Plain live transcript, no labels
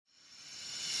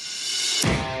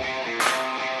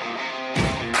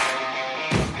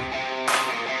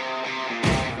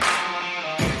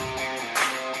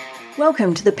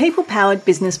Welcome to the People Powered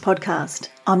Business Podcast.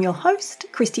 I'm your host,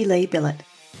 Christy Lee Billett.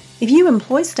 If you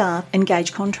employ staff,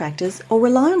 engage contractors, or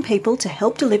rely on people to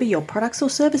help deliver your products or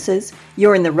services,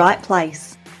 you're in the right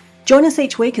place. Join us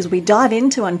each week as we dive in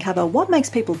to uncover what makes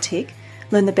people tick,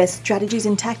 learn the best strategies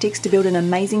and tactics to build an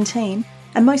amazing team,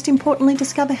 and most importantly,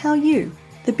 discover how you,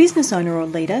 the business owner or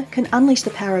leader, can unleash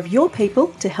the power of your people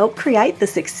to help create the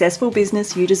successful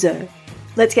business you deserve.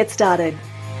 Let's get started.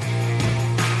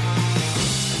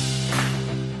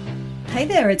 Hey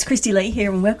there, it's Christy Lee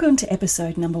here and welcome to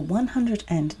episode number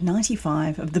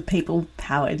 195 of the People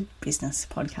Powered Business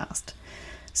Podcast.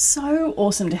 So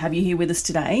awesome to have you here with us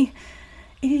today.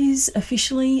 It is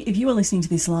officially, if you are listening to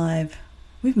this live,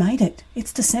 we've made it.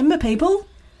 It's December, people.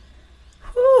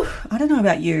 Whew, I don't know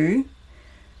about you,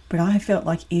 but I felt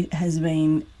like it has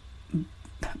been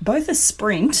both a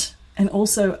sprint and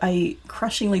also a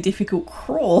crushingly difficult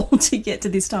crawl to get to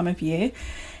this time of year.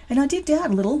 And I did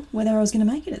doubt a little whether I was going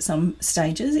to make it at some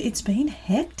stages. It's been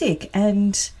hectic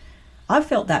and I've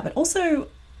felt that, but also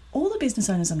all the business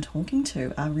owners I'm talking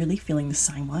to are really feeling the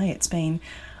same way. It's been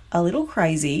a little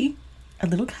crazy, a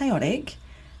little chaotic.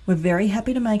 We're very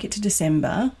happy to make it to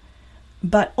December,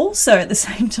 but also at the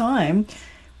same time,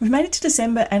 we've made it to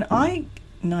December and I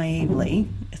naively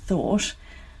thought,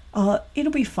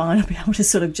 it'll be fine. I'll be able to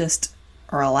sort of just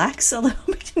relax a little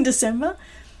bit in December.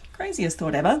 Craziest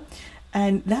thought ever.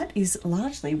 And that is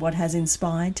largely what has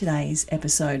inspired today's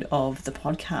episode of the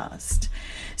podcast.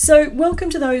 So welcome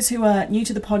to those who are new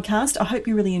to the podcast. I hope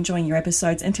you're really enjoying your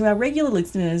episodes. And to our regular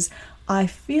listeners, I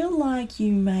feel like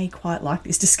you may quite like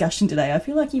this discussion today. I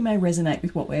feel like you may resonate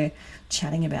with what we're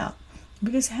chatting about.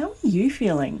 Because how are you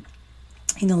feeling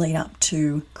in the lead up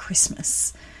to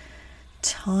Christmas?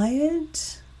 Tired?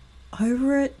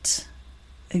 Over it?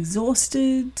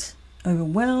 Exhausted?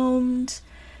 Overwhelmed?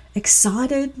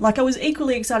 Excited? Like I was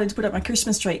equally excited to put up my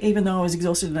Christmas tree even though I was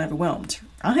exhausted and overwhelmed,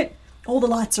 right? All the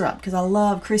lights are up because I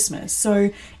love Christmas, so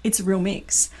it's a real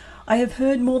mix. I have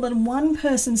heard more than one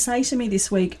person say to me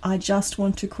this week, I just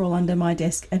want to crawl under my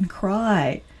desk and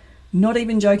cry. Not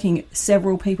even joking,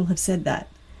 several people have said that.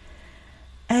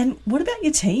 And what about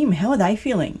your team? How are they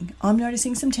feeling? I'm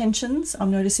noticing some tensions. I'm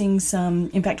noticing some,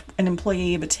 in fact, an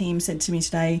employee of a team said to me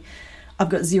today, I've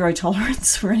got zero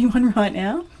tolerance for anyone right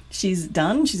now. She's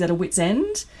done. She's at a wit's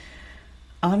end.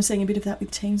 I'm seeing a bit of that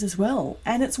with teams as well.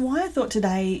 And it's why I thought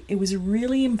today it was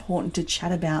really important to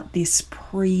chat about this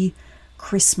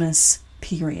pre-Christmas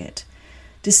period.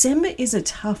 December is a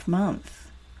tough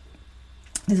month.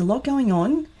 There's a lot going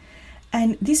on.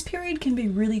 And this period can be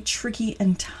really tricky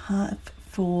and tough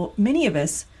for many of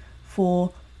us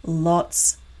for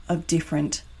lots of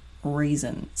different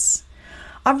reasons.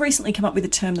 I've recently come up with a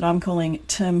term that I'm calling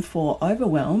term for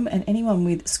overwhelm, and anyone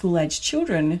with school-aged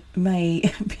children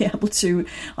may be able to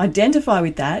identify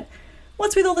with that.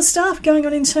 What's with all the stuff going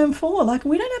on in term 4? Like,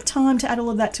 we don't have time to add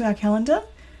all of that to our calendar.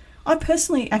 I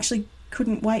personally actually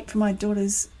couldn't wait for my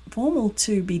daughter's formal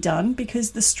to be done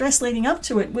because the stress leading up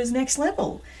to it was next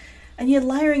level. And you're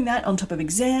layering that on top of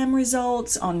exam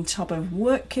results, on top of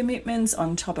work commitments,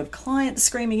 on top of clients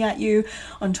screaming at you,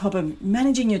 on top of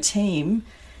managing your team.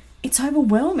 It's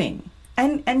overwhelming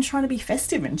and trying to be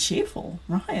festive and cheerful,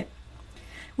 right?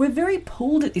 We're very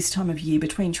pulled at this time of year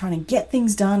between trying to get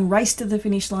things done, race to the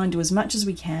finish line, do as much as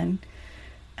we can,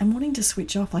 and wanting to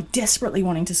switch off, like desperately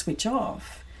wanting to switch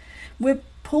off. We're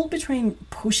pulled between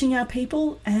pushing our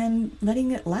people and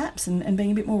letting it lapse and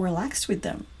being a bit more relaxed with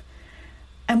them.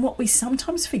 And what we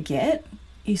sometimes forget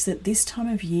is that this time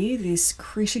of year, this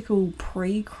critical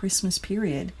pre-Christmas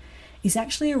period, is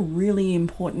actually a really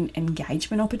important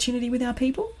engagement opportunity with our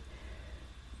people.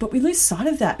 But we lose sight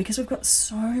of that because we've got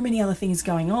so many other things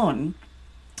going on.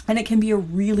 And it can be a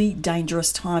really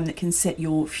dangerous time that can set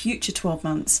your future 12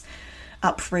 months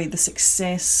up for either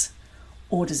success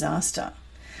or disaster.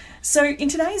 So in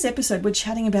today's episode, we're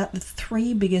chatting about the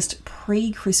 3 biggest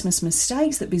pre-Christmas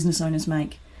mistakes that business owners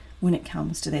make when it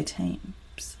comes to their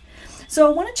teams. So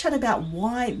I want to chat about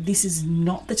why this is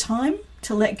not the time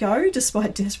to let go,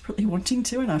 despite desperately wanting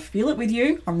to, and I feel it with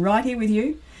you. I'm right here with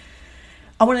you.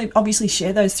 I want to obviously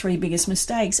share those 3 biggest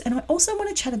mistakes, and I also want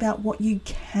to chat about what you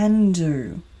can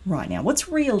do right now. What's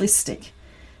realistic?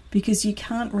 Because you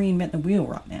can't reinvent the wheel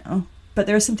right now, but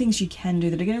there are some things you can do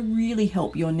that are going to really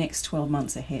help your next 12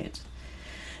 months ahead.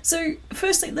 So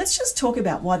firstly, let's just talk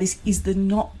about why this is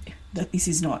not.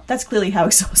 That's clearly how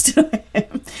exhausted I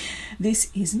am. This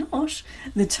is not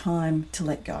the time to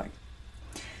let go.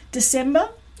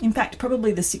 December, in fact,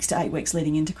 probably the 6 to 8 weeks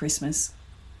leading into Christmas,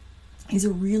 is a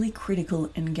really critical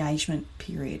engagement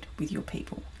period with your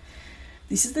people.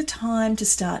 This is the time to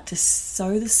start to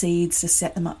sow the seeds to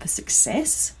set them up for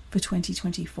success for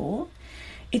 2024.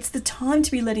 It's the time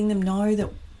to be letting them know that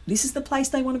this is the place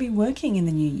they want to be working in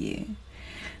the new year.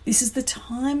 This is the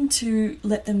time to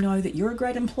let them know that you're a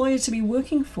great employer to be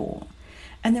working for.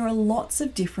 And there are lots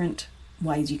of different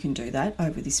ways you can do that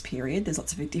over this period. There's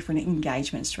lots of different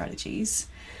engagement strategies.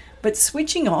 But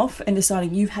switching off and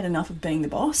deciding you've had enough of being the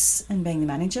boss and being the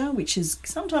manager, which is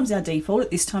sometimes our default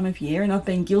at this time of year, and I've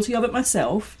been guilty of it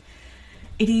myself,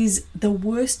 it is the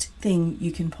worst thing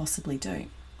you can possibly do.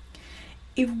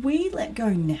 If we let go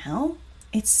now,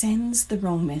 it sends the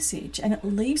wrong message and it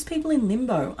leaves people in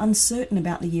limbo, uncertain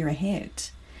about the year ahead.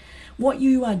 What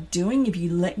you are doing if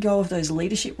you let go of those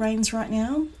leadership reins right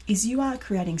now is you are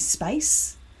creating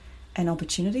space and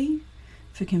opportunity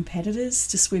for competitors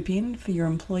to swoop in, for your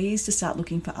employees to start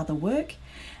looking for other work,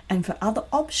 and for other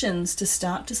options to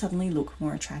start to suddenly look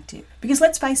more attractive. Because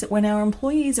let's face it, when our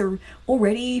employees are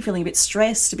already feeling a bit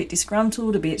stressed, a bit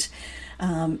disgruntled, a bit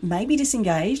maybe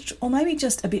disengaged, or maybe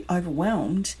just a bit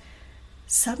overwhelmed,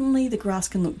 suddenly the grass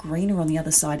can look greener on the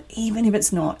other side, even if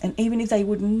it's not, and even if they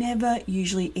would never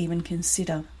usually even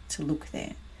consider to look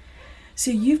there. So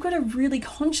you've got to really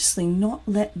consciously not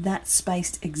let that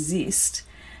space exist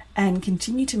and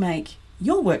continue to make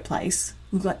your workplace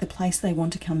look like the place they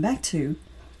want to come back to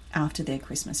after their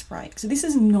Christmas break. So this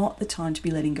is not the time to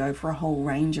be letting go for a whole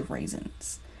range of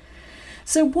reasons.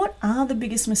 So what are the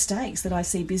biggest mistakes that I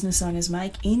see business owners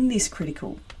make in this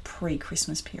critical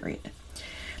pre-Christmas period?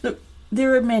 Look,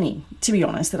 there are many, to be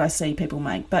honest, that I see people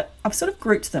make, but I've sort of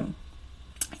grouped them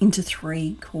into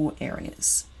 3 core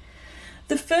areas.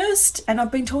 The first, and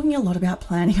I've been talking a lot about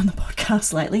planning on the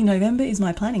podcast lately. November is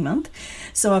my planning month,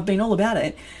 so I've been all about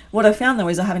it. What I found though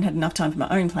is I haven't had enough time for my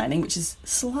own planning, which is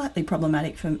slightly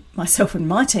problematic for myself and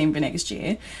my team for next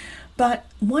year. But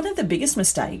one of the biggest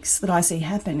mistakes that I see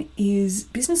happen is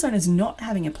business owners not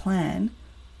having a plan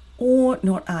or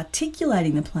not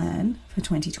articulating the plan for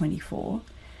 2024.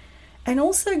 And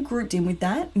also grouped in with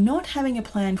that, not having a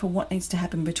plan for what needs to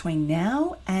happen between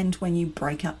now and when you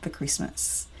break up for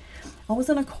Christmas. I was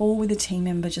on a call with a team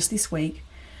member just this week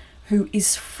who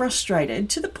is frustrated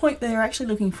to the point that they're actually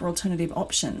looking for alternative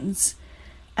options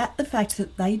at the fact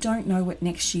that they don't know what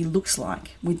next year looks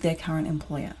like with their current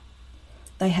employer.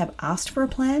 They have asked for a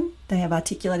plan, they have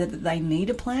articulated that they need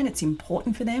a plan, it's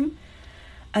important for them,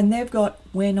 and they've got,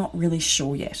 "we're not really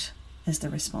sure yet," as the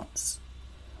response.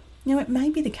 Now, it may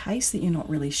be the case that you're not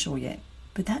really sure yet,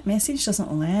 but that message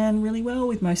doesn't land really well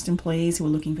with most employees who are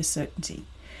looking for certainty.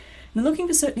 They're looking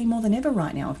for certainty more than ever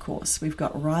right now, of course. We've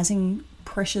got rising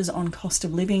pressures on cost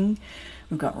of living,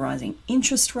 we've got rising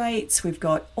interest rates, we've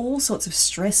got all sorts of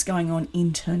stress going on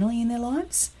internally in their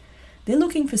lives. They're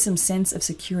looking for some sense of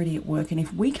security at work, and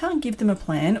if we can't give them a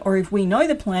plan, or if we know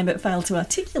the plan but fail to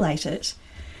articulate it,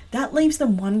 that leaves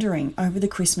them wondering over the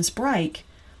Christmas break,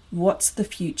 what's the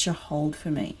future hold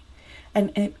for me?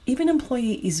 And if an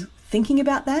employee is thinking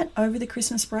about that over the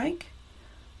Christmas break,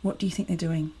 what do you think they're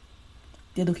doing?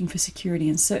 They're looking for security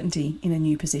and certainty in a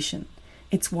new position.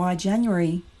 It's why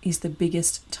January is the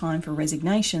biggest time for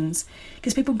resignations,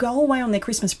 because people go away on their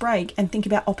Christmas break and think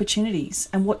about opportunities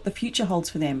and what the future holds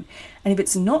for them. And if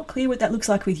it's not clear what that looks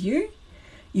like with you,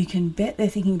 you can bet they're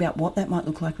thinking about what that might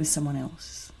look like with someone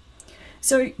else.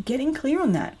 So getting clear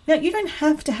on that. Now, you don't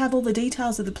have to have all the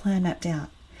details of the plan mapped out.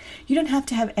 You don't have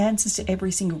to have answers to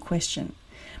every single question,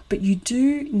 but you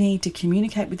do need to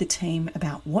communicate with the team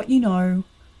about what you know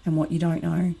and what you don't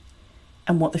know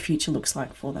and what the future looks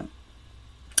like for them.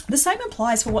 The same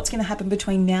applies for what's going to happen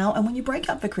between now and when you break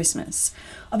up for Christmas.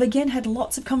 I've again had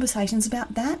lots of conversations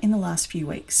about that in the last few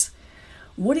weeks.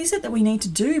 What is it that we need to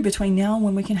do between now and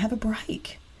when we can have a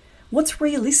break? What's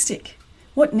realistic?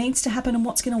 What needs to happen and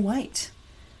what's going to wait?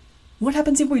 What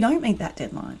happens if we don't meet that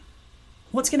deadline?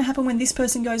 What's going to happen when this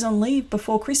person goes on leave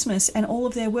before Christmas and all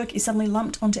of their work is suddenly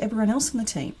lumped onto everyone else in the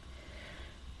team?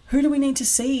 Who do we need to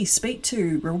see, speak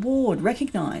to, reward,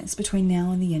 recognise between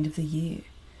now and the end of the year?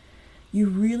 You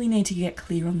really need to get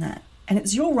clear on that. And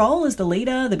it's your role as the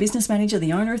leader, the business manager,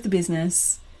 the owner of the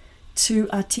business to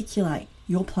articulate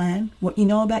your plan, what you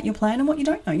know about your plan and what you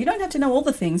don't know. You don't have to know all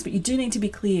the things, but you do need to be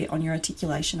clear on your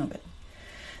articulation of it.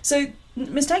 So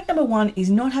mistake number 1 is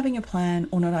not having a plan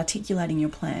or not articulating your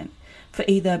plan for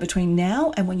either between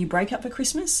now and when you break up for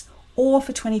Christmas or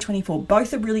for 2024.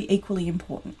 Both are really equally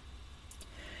important.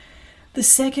 The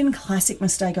second classic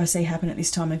mistake I see happen at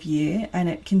this time of year, and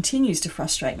it continues to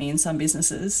frustrate me in some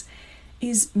businesses,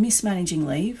 is mismanaging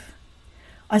leave.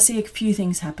 I see a few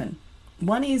things happen.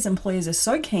 One is employers are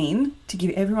so keen to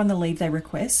give everyone the leave they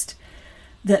request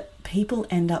that people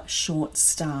end up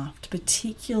short-staffed,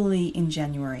 particularly in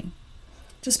January.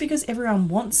 Just because everyone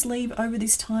wants leave over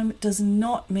this time does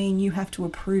not mean you have to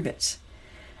approve it.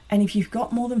 And if you've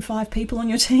got more than 5 people on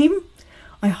your team,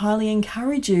 I highly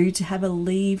encourage you to have a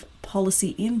leave policy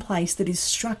in place that is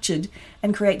structured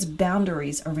and creates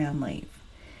boundaries around leave.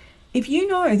 If you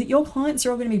know that your clients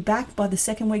are all going to be back by the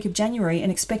second week of January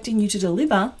and expecting you to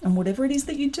deliver on whatever it is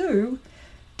that you do,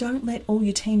 don't let all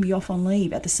your team be off on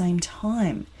leave at the same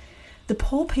time. The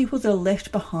poor people that are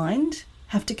left behind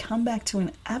have to come back to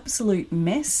an absolute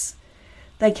mess.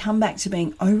 They come back to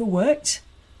being overworked,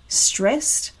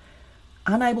 stressed,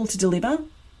 unable to deliver.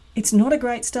 It's not a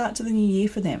great start to the new year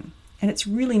for them. And it's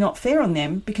really not fair on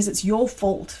them because it's your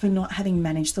fault for not having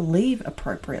managed the leave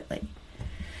appropriately.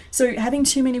 So having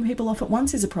too many people off at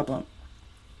once is a problem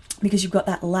because you've got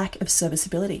that lack of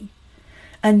serviceability.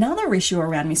 Another issue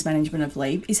around mismanagement of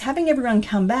leave is having everyone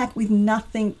come back with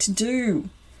nothing to do.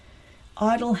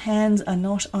 Idle hands are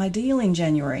not ideal in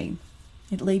January.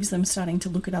 It leaves them starting to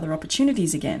look at other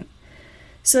opportunities again.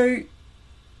 So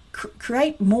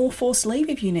create more forced leave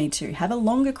if you need to. Have a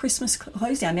longer Christmas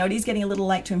close down. Now, it is getting a little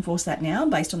late to enforce that now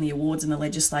based on the awards and the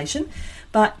legislation,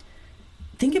 but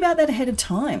think about that ahead of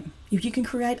time. If you can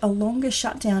create a longer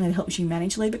shutdown, it helps you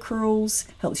manage leave accruals,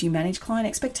 helps you manage client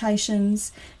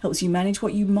expectations, helps you manage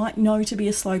what you might know to be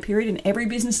a slow period. And every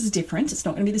business is different. It's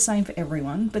not going to be the same for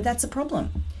everyone, but that's a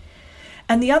problem.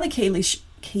 And the other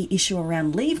key issue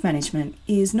around leave management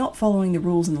is not following the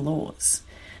rules and the laws.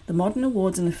 The Modern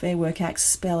Awards and the Fair Work Acts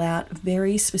spell out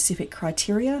very specific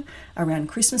criteria around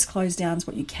Christmas close downs,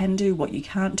 what you can do, what you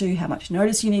can't do, how much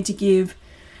notice you need to give,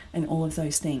 and all of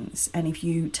those things. And if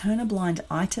you turn a blind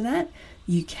eye to that,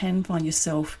 you can find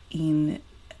yourself in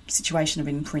a situation of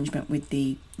infringement with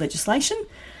the legislation,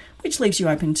 which leaves you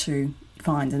open to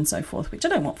fines and so forth, which I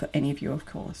don't want for any of you, of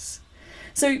course.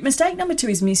 So mistake number 2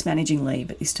 is mismanaging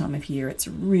leave at this time of year. It's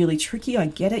really tricky. I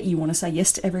get it. You want to say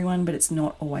yes to everyone, but it's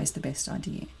not always the best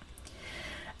idea.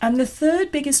 And the third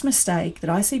biggest mistake that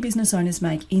I see business owners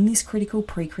make in this critical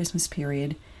pre-Christmas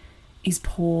period is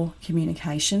poor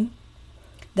communication.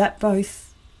 That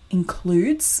both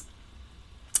includes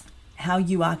how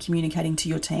you are communicating to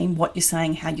your team, what you're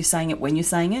saying, how you're saying it, when you're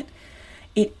saying it.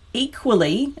 It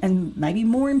equally, and maybe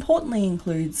more importantly,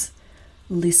 includes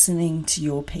listening to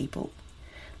your people.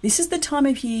 This is the time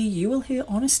of year you will hear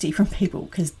honesty from people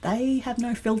because they have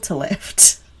no filter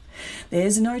left.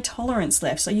 There's no tolerance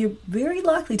left. So you're very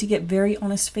likely to get very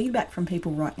honest feedback from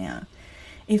people right now.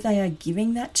 If they are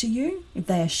giving that to you, if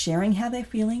they are sharing how they're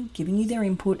feeling, giving you their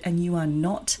input, and you are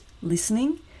not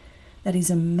listening, that is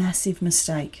a massive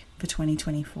mistake for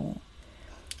 2024.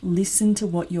 Listen to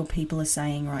what your people are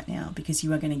saying right now because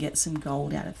you are going to get some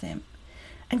gold out of them.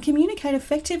 And communicate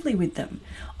effectively with them.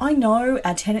 I know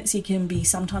our tendency can be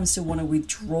sometimes to want to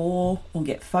withdraw or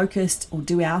get focused or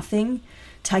do our thing.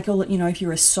 Take all, if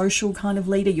you're a social kind of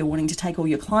leader, you're wanting to take all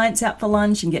your clients out for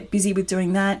lunch and get busy with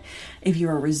doing that. If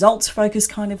you're a results focused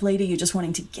kind of leader, you're just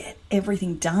wanting to get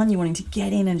everything done. You're wanting to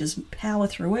get in and just power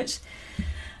through it.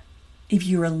 If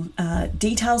you're a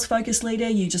details focused leader,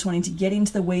 you're just wanting to get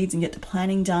into the weeds and get the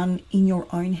planning done in your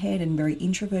own head and very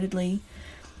introvertedly.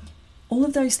 All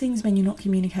of those things mean you're not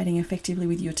communicating effectively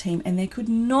with your team, and there could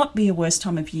not be a worse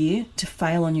time of year to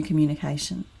fail on your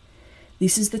communication.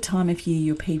 This is the time of year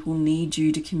your people need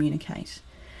you to communicate.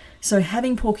 So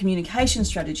having poor communication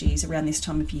strategies around this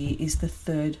time of year is the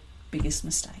third biggest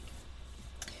mistake.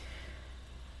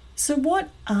 So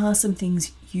what are some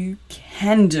things you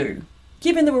can do,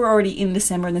 given that we're already in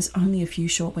December and there's only a few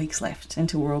short weeks left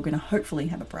until we're all going to hopefully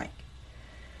have a break?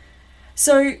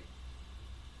 So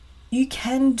you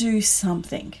can do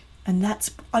something, and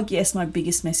that's, I guess, my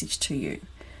biggest message to you.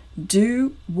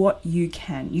 Do what you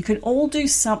can. You can all do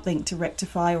something to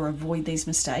rectify or avoid these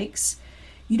mistakes.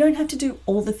 You don't have to do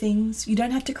all the things. You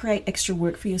don't have to create extra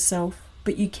work for yourself,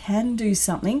 but you can do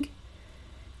something.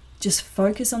 Just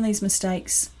focus on these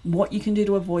mistakes, what you can do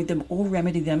to avoid them or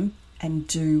remedy them, and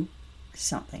do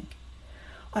something.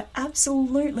 I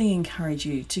absolutely encourage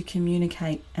you to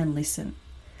communicate and listen.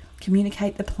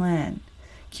 Communicate the plan.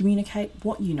 Communicate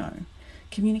what you know.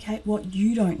 Communicate what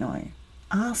you don't know.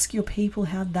 Ask your people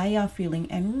how they are feeling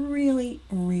and really,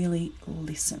 really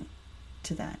listen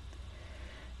to that.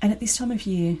 And at this time of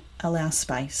year, allow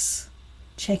space.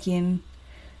 Check in.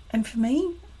 And for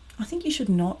me, I think you should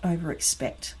not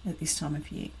over-expect at this time of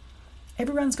year.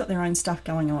 Everyone's got their own stuff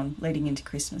going on leading into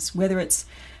Christmas, whether it's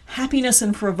happiness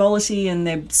and frivolity and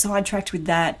they're sidetracked with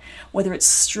that, whether it's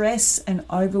stress and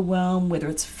overwhelm, whether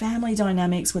it's family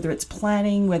dynamics, whether it's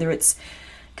planning,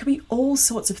 could be all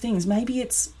sorts of things. Maybe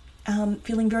it's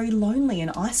feeling very lonely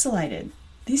and isolated.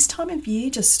 This time of year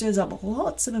just stirs up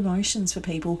lots of emotions for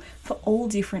people for all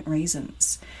different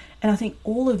reasons. And I think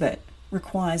all of it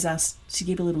requires us to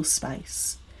give a little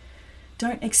space,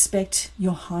 don't expect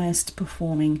your highest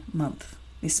performing month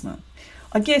this month.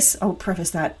 I guess I'll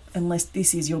preface that unless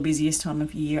this is your busiest time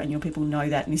of year and your people know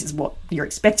that and this is what you're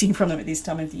expecting from them at this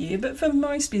time of the year. But for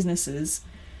most businesses,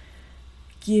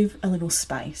 give a little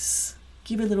space,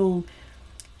 give a little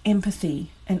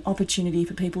empathy and opportunity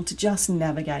for people to just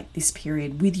navigate this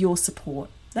period with your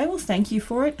support. They will thank you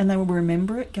for it and they will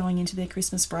remember it going into their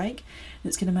Christmas break. And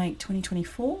it's going to make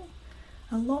 2024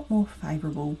 a lot more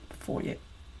favourable for you.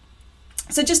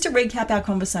 So just to recap our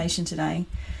conversation today,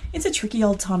 it's a tricky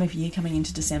old time of year coming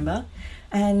into December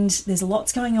and there's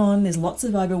lots going on, there's lots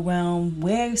of overwhelm,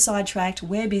 we're sidetracked,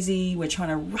 we're busy, we're trying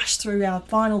to rush through our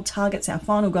final targets, our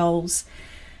final goals,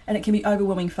 and it can be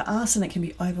overwhelming for us and it can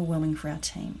be overwhelming for our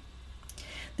team.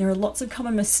 There are lots of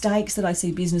common mistakes that I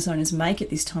see business owners make at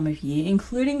this time of year,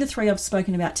 including the 3 I've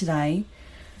spoken about today: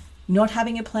 not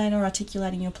having a plan or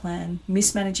articulating your plan,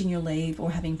 mismanaging your leave,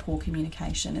 or having poor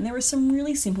communication. And there are some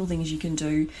really simple things you can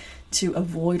do to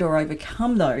avoid or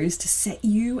overcome those to set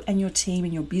you and your team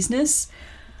and your business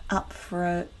up for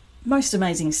a most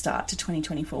amazing start to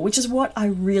 2024, which is what I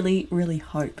really, really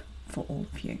hope for all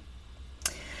of you.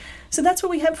 So that's what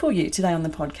we have for you today on the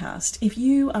podcast. If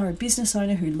you are a business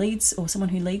owner who leads or someone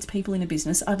who leads people in a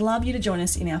business, I'd love you to join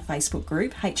us in our Facebook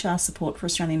group, HR Support for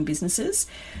Australian Businesses.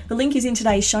 The link is in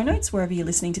today's show notes, wherever you're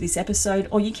listening to this episode,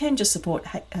 or you can just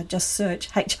search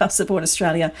HR Support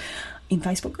Australia in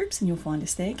Facebook groups and you'll find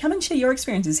us there. Come and share your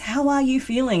experiences. How are you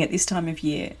feeling at this time of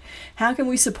year? How can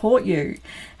we support you?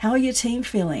 How are your team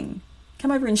feeling?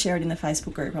 Come over and share it in the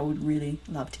Facebook group. I would really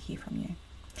love to hear from you.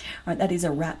 All right, that is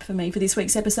a wrap for me for this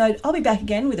week's episode. I'll be back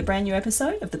again with a brand new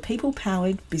episode of the People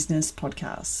Powered Business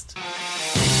Podcast.